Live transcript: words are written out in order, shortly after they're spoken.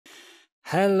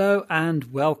Hello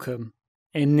and welcome.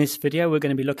 In this video, we're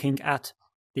going to be looking at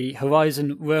the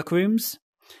Horizon Workrooms,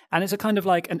 and it's a kind of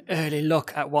like an early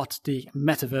look at what the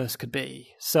metaverse could be.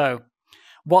 So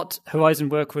what Horizon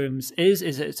Workrooms is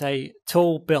it's a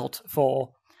tool built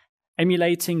for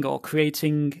emulating or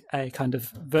creating a kind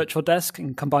of virtual desk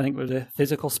and combining it with a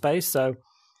physical space. So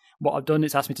what I've done,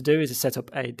 it's asked me to do is to set up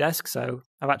a desk. So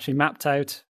I've actually mapped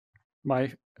out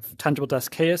my tangible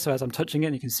desk here. So as I'm touching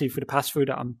it, you can see through the pass-through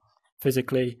that I'm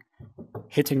physically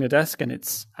hitting the desk and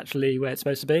it's actually where it's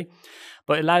supposed to be.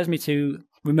 But it allows me to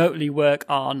remotely work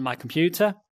on my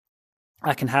computer.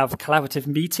 I can have collaborative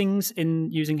meetings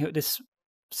in using this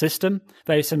system,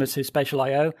 very similar to Spatial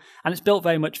I/O, and it's built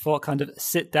very much for a kind of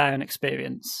sit-down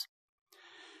experience.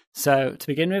 So to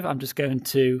begin with, I'm just going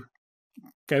to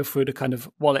go through the kind of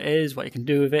what it is, what you can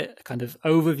do with it, a kind of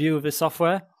overview of the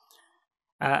software.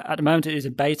 At the moment, it is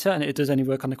in beta and it does only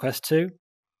work on the Quest 2.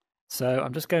 So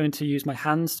I'm just going to use my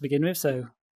hands to begin with. So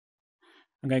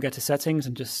I'm going to go to settings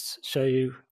and just show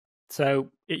you. So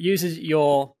it uses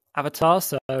your avatar.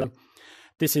 So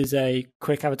this is a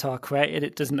quick avatar created.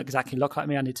 It doesn't exactly look like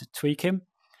me. I need to tweak him.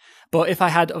 But if I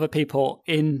had other people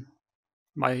in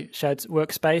my shared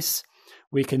workspace,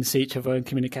 we can see each other and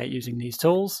communicate using these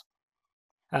tools.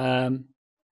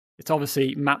 It's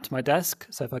obviously mapped to my desk.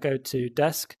 So if I go to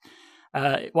desk,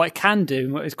 what it can do,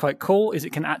 and what is quite cool, is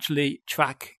it can actually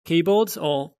track keyboards,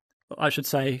 or I should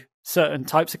say certain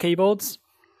types of keyboards.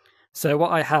 So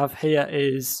what I have here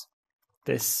is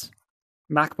this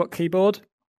MacBook keyboard,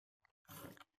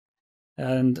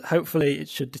 and hopefully it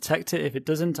should detect it. If it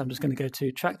doesn't, I'm just going to go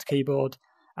to tracked keyboard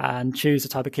and choose the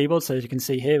type of keyboard. So as you can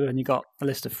see here, we've only got a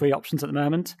list of 3 options at the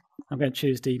moment. I'm going to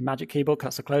choose the Magic keyboard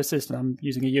because that's the closest, and I'm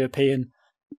using a European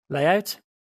layout.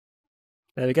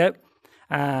 There we go.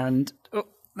 And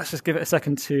let's just give it a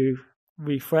second to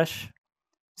refresh.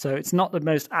 So it's not the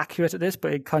most accurate at this,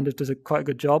 but it kind of does quite a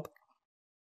good job.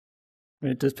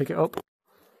 When it does pick it up.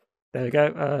 There we go.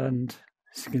 And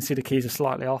as you can see, the keys are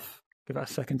slightly off. Give it a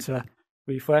second to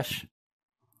refresh.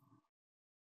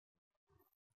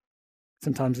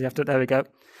 Sometimes you have to, there we go.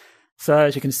 So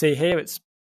as you can see here, it's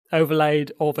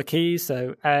overlaid all the keys.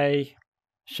 So A,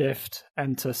 Shift,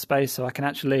 Enter, Space. So I can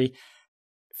actually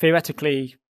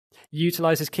theoretically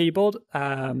utilize this keyboard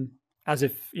as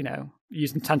if,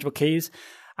 using tangible keys.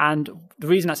 And the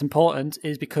reason that's important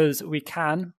is because we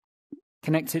can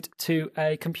connect it to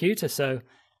a computer. So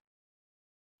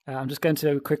I'm just going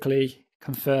to quickly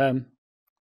confirm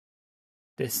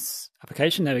this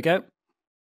application. There we go.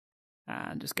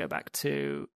 And just go back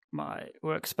to my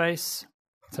workspace.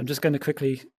 So I'm just going to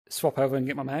quickly swap over and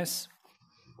get my mouse.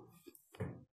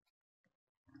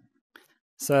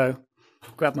 So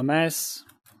grab my mouse.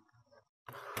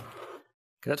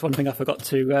 That's one thing I forgot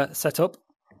to set up.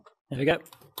 There we go.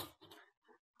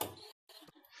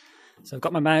 So I've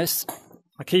got my mouse.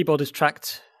 My keyboard is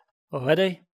tracked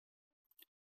already.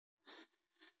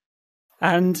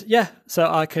 And yeah,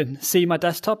 so I can see my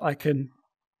desktop. I can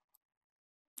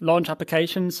launch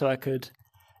applications. So I could,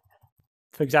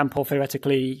 for example,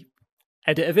 theoretically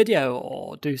edit a video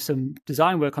or do some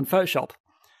design work on Photoshop.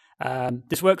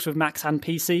 This works with Macs and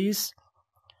PCs,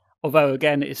 although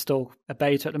again, it is still a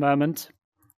beta at the moment.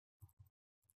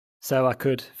 So I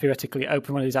could theoretically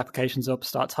open one of these applications up,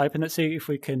 start typing. Let's see if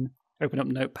we can open up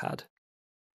Notepad.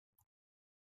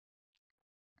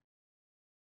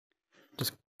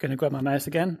 Just going to grab my mouse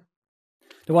again.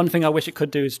 The one thing I wish it could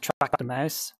do is track the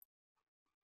mouse,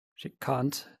 which it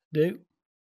can't do.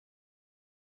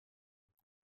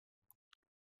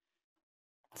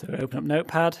 So open up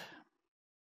Notepad.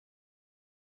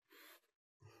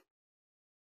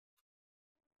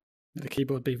 The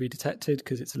keyboard be redetected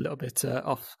because it's a little bit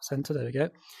off center. There we go.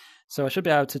 So I should be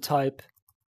able to type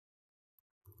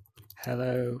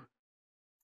hello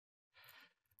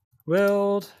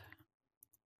world,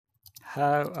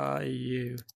 how are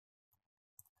you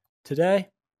today?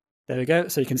 There we go.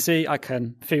 So you can see I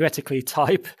can theoretically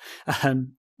type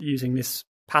using this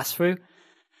pass-through.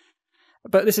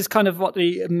 But this is kind of what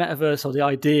the metaverse, or the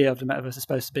idea of the metaverse, is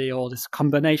supposed to be, or this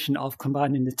combination of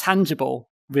combining the tangible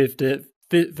with the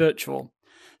virtual.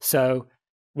 So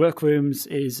Workrooms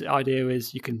idea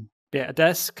is you can be at a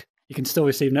desk, you can still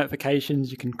receive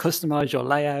notifications, you can customize your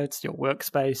layouts, your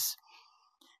workspace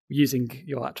using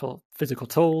your actual physical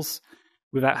tools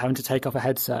without having to take off a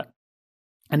headset.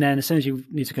 And then as soon as you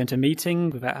need to go into a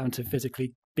meeting without having to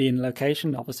physically be in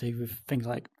location, obviously with things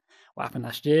like what happened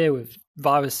last year with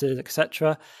viruses,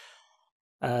 etc.,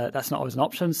 that's not always an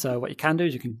option. So what you can do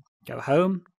is you can go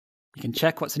home. You can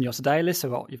check what's in your today list, so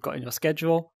what you've got in your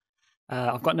schedule.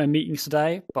 I've got no meetings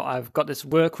today, but I've got this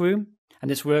workroom,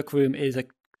 and this workroom is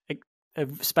a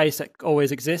space that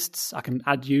always exists. I can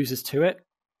add users to it.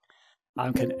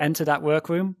 I can enter that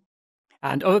workroom,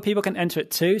 and other people can enter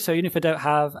it too. So even if they don't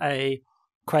have a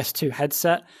Quest 2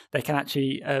 headset, they can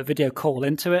actually video call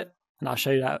into it, and I'll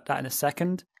show you that in a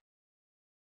second.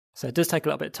 So it does take a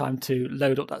little bit of time to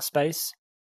load up that space.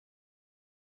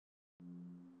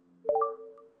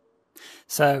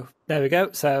 So there we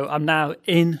go. So I'm now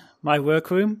in my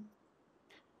workroom.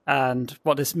 And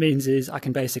what this means is I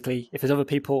can basically, if there's other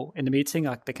people in the meeting,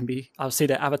 I'll see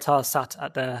their avatars sat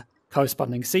at their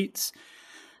corresponding seats.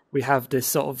 We have this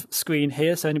sort of screen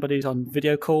here. So anybody who's on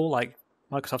video call, like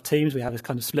Microsoft Teams, we have this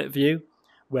kind of split view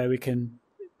where they can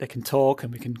talk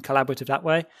and we can collaborate that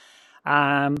way.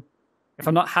 If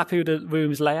I'm not happy with the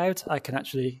room's layout, I can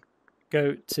actually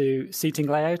go to seating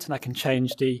layout and I can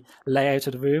change the layout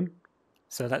of the room.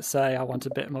 So let's say I want a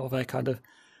bit more of a kind of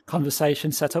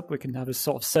conversation setup. We can have a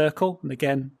sort of circle, and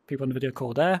again, people on the video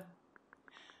call there.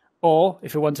 Or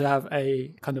if we want to have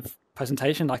a kind of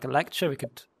presentation like a lecture, we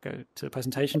could go to the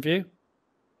presentation view.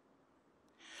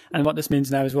 And what this means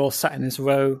now is we're all sat in this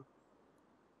row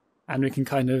and we can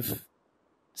kind of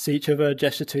see each other,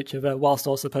 gesture to each other, whilst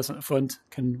also the person at the front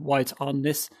can write on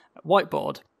this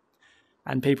whiteboard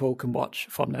and people can watch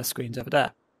from their screens over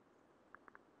there.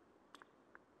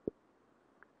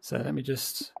 So let me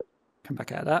just come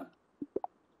back out of that.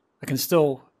 I can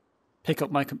still pick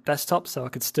up my desktop, so I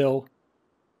could still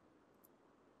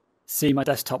see my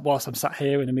desktop whilst I'm sat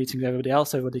here in a meeting with everybody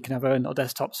else. Everybody can have their own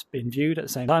desktops being viewed at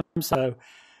the same time, so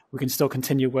we can still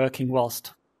continue working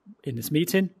whilst in this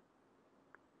meeting.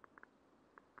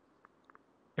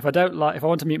 If I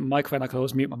want to mute my microphone, I can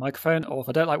always mute my microphone, or if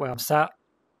I don't like where I'm sat,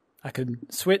 I can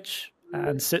switch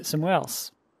and sit somewhere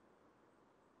else.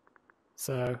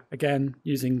 So again,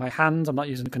 using my hands, I'm not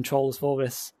using the controls for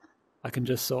this. I can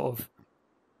just sort of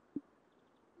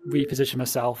reposition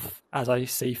myself as I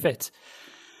see fit.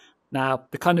 Now,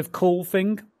 the kind of cool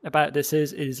thing about this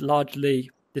is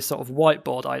largely this sort of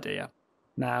whiteboard idea.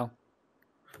 Now,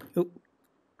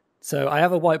 so I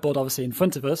have a whiteboard obviously in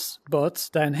front of us, but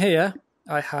down here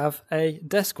I have a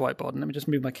desk whiteboard. And let me just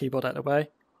move my keyboard out of the way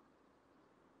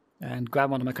and grab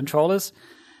one of my controllers.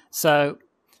 So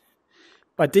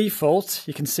by default,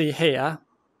 you can see here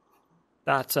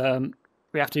that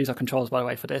we have to use our controls, by the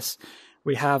way, for this.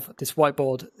 We have this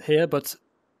whiteboard here, but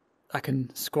I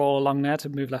can scroll along there to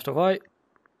move left or right.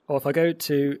 Or if I go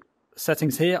to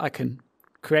settings here, I can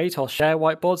create or share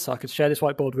whiteboards. So I could share this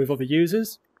whiteboard with other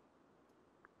users.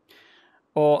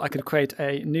 Or I could create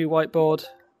a new whiteboard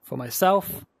for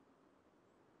myself.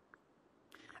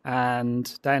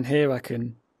 And down here, I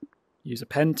can use a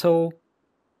pen tool.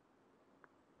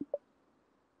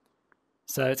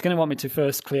 So it's going to want me to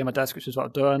first clear my desk, which is what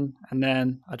I've done. And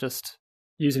then I just,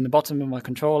 using the bottom of my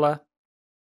controller,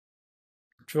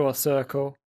 draw a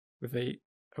circle with the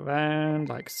around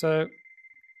like so.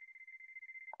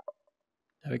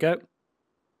 There we go.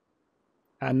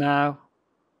 And now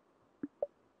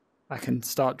I can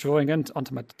start drawing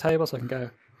onto my table. So I can go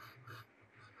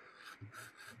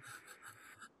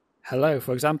hello,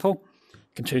 for example.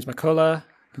 I can choose my color.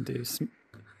 I can do some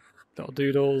little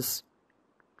doodles.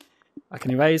 I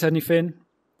can erase anything.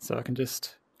 So I can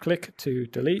just click to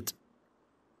delete.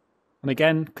 And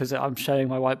again, because I'm showing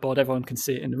my whiteboard, everyone can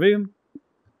see it in the room.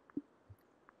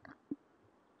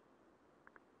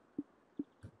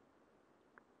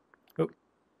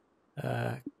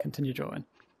 Continue drawing.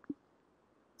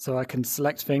 So I can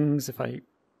select things if I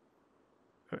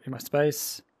in my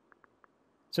space.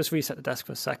 Just reset the desk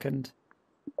for a second.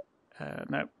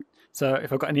 No. So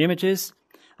if I've got any images,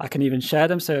 I can even share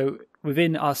them. So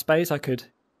within our space, I could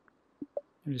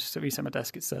let me just reset my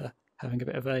desk. It's having a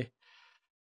bit of a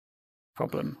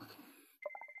problem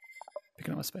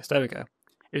picking up my space. There we go.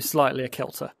 It's slightly a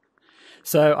kilter.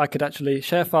 So I could actually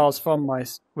share files from my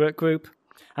work group.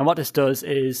 And what this does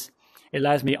is it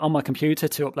allows me on my computer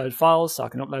to upload files. So I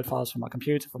can upload files from my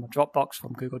computer, from a Dropbox,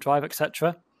 from Google Drive,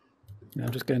 etc.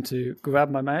 I'm just going to grab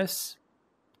my mouse.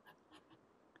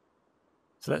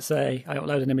 So let's say I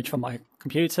upload an image from my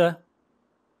computer.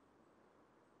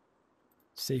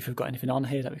 See if we've got anything on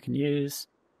here that we can use.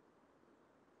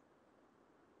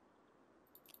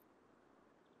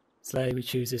 So we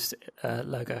choose this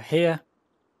logo here.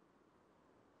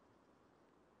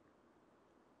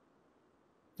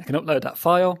 I can upload that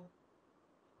file.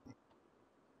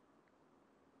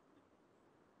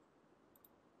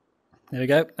 There we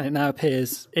go. And it now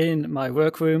appears in my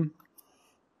workroom.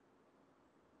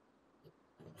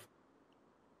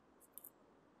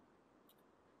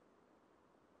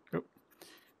 Oh,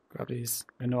 grab these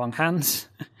in the wrong hands.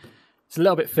 It's a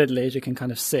little bit fiddly, as you can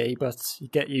kind of see, but you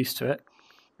get used to it.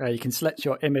 You can select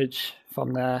your image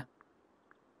from there,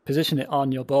 position it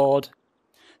on your board.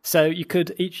 So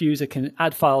each user can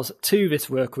add files to this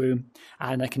workroom,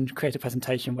 and they can create a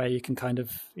presentation where you can kind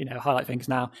of, highlight things.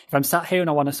 Now, if I'm sat here and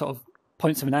I want to sort of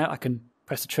point something out, I can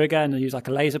press the trigger and use like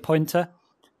a laser pointer.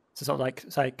 So sort of like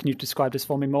say, can you describe this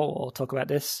for me more or talk about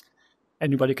this?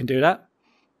 Anybody can do that.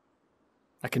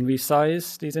 I can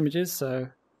resize these images. So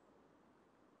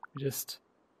just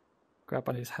grab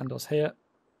one of these handles here.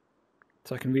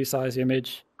 So I can resize the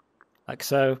image like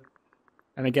so.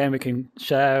 And again, we can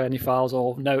share any files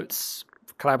or notes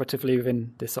collaboratively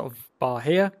within this sort of bar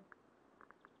here.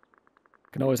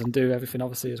 Can always undo everything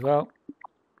obviously as well.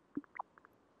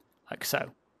 Like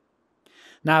so.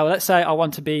 Now, let's say I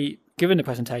want to be given the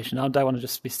presentation. I don't want to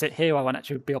just sit here. I want to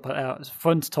actually be up out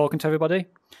front talking to everybody.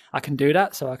 I can do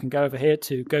that. So I can go over here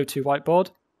to go to whiteboard.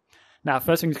 Now,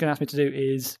 first thing it's going to ask me to do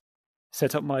is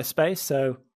set up my space.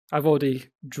 So I've already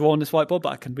drawn this whiteboard,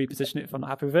 but I can reposition it if I'm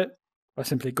not happy with it by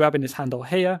simply grabbing this handle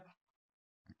here,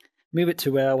 move it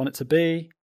to where I want it to be.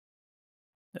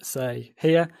 Let's say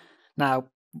here. Now,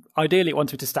 ideally, I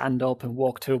want it to stand up and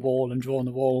walk to a wall and draw on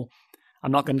the wall.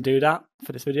 I'm not going to do that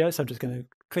for this video, so I'm just going to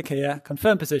click here,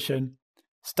 confirm position,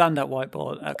 stand at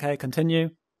whiteboard. Okay, continue.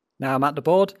 Now I'm at the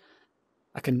board.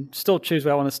 I can still choose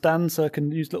where I want to stand, so I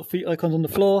can use little feet icons on the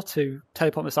floor to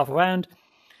teleport myself around.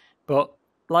 But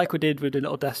like we did with the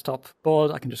little desktop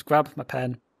board, I can just grab my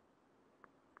pen,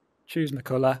 choose my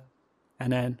colour,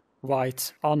 and then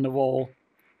write on the wall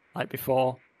like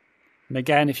before. And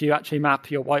again, if you actually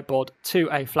map your whiteboard to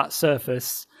a flat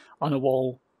surface on a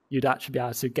wall, you'd actually be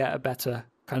able to get a better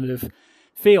kind of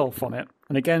feel from it.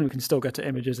 And again, we can still go to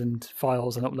images and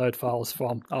files and upload files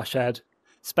from our shared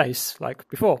space like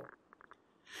before.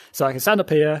 So I can stand up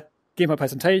here, give my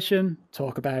presentation,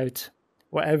 talk about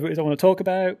whatever it is I want to talk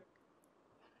about.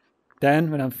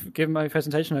 Then when I've given my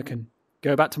presentation, I can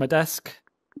go back to my desk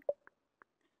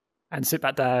and sit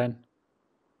back down,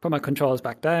 put my controllers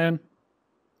back down.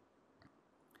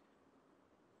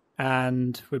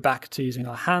 And we're back to using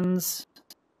our hands.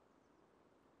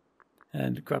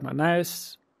 And grab my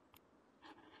mouse,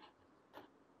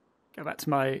 go back to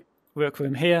my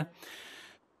workroom here,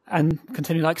 and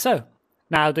continue like so.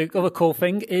 Now, the other cool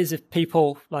thing is if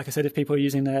people, like I said, if people are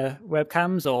using their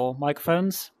webcams or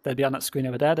microphones, they'd be on that screen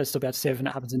over there. They'd still be able to see everything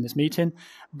that happens in this meeting,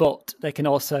 but they can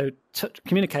also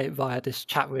communicate via this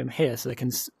chat room here. So they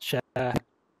can share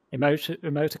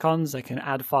emoticons, they can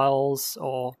add files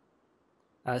or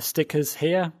stickers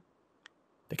here.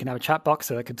 They can have a chat box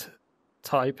so they could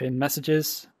type in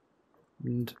messages,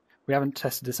 and we haven't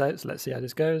tested this out, so let's see how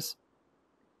this goes.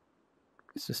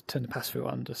 Let's just turn the pass-through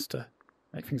on just to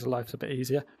make things alive a bit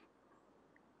easier.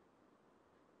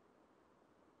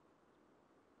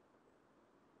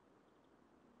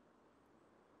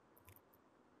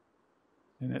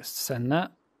 And let's send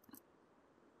that.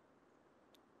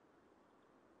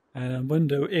 And I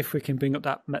wonder if we can bring up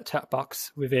that chat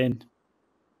box within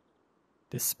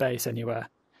this space anywhere.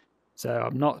 So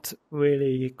I'm not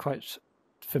really quite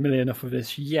familiar enough with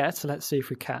this yet, so let's see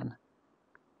if we can.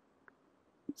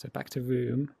 So back to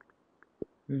room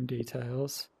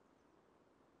details,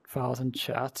 files and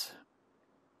chat.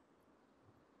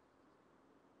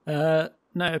 Now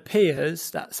it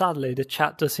appears that sadly the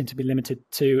chat does seem to be limited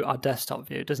to our desktop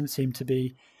view. It doesn't seem to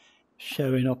be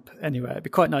showing up anywhere. It'd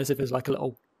be quite nice if there's like a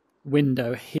little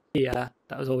window here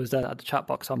that was always there that had the chat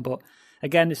box on, but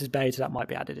again, this is beta, that might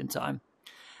be added in time.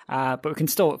 But we can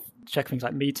still check things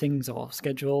like meetings or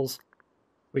schedules.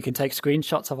 We can take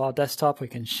screenshots of our desktop. We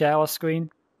can share our screen.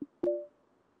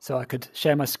 So I could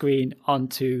share my screen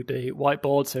onto the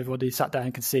whiteboard so everybody sat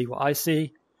down can see what I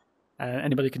see.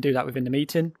 Anybody can do that within the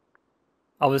meeting.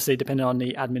 Obviously, depending on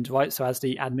the admin's rights. So as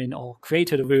the admin or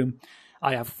creator of the room,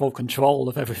 I have full control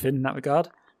of everything in that regard.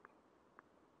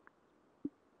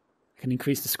 I can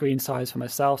increase the screen size for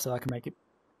myself so I can make it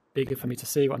bigger for me to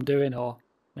see what I'm doing or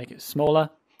make it smaller.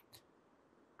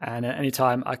 And at any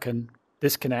time I can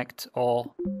disconnect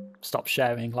or stop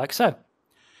sharing like so.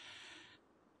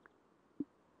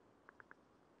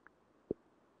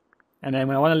 And then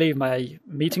when I want to leave my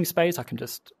meeting space, I can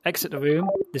just exit the room.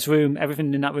 This room,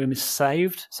 everything in that room is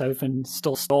saved, so everything's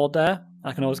still stored there.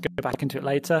 I can always go back into it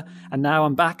later. And now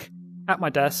I'm back at my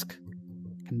desk,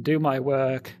 can do my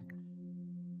work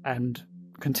and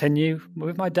continue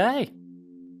with my day.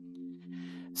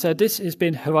 So this has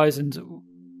been Horizon's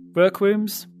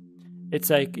Workrooms. It's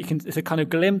a kind of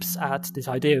glimpse at this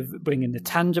idea of bringing the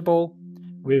tangible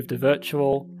with the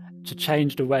virtual to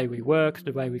change the way we work,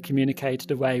 the way we communicate,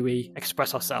 the way we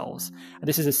express ourselves. And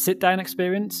this is a sit-down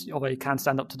experience, although you can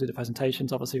stand up to do the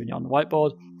presentations, obviously, when you're on the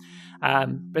whiteboard.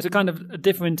 But it's a kind of a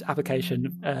different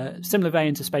application, similar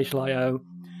vein to spatial I/O,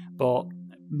 but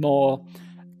more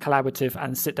collaborative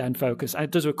and sit-down focus. And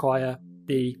it does require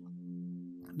the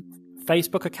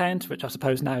Facebook account, which I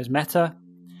suppose now is Meta.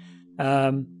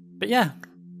 But yeah,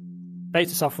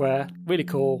 beta software, really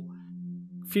cool.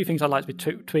 A few things I'd like to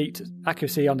be tweaked.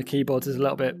 Accuracy on the keyboards is a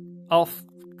little bit off,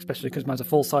 especially because mine's a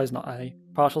full size, not a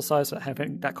partial size. So I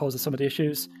think that causes some of the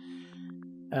issues.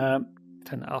 Turn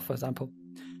that off, for example.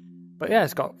 But yeah,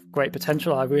 it's got great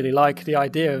potential. I really like the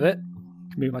idea of it.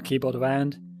 I can move my keyboard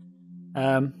around.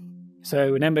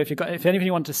 So remember, if anything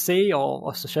you want to see or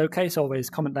us to showcase, always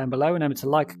comment down below. Remember to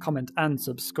like, comment, and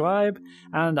subscribe.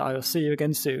 And I will see you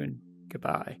again soon.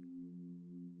 Goodbye.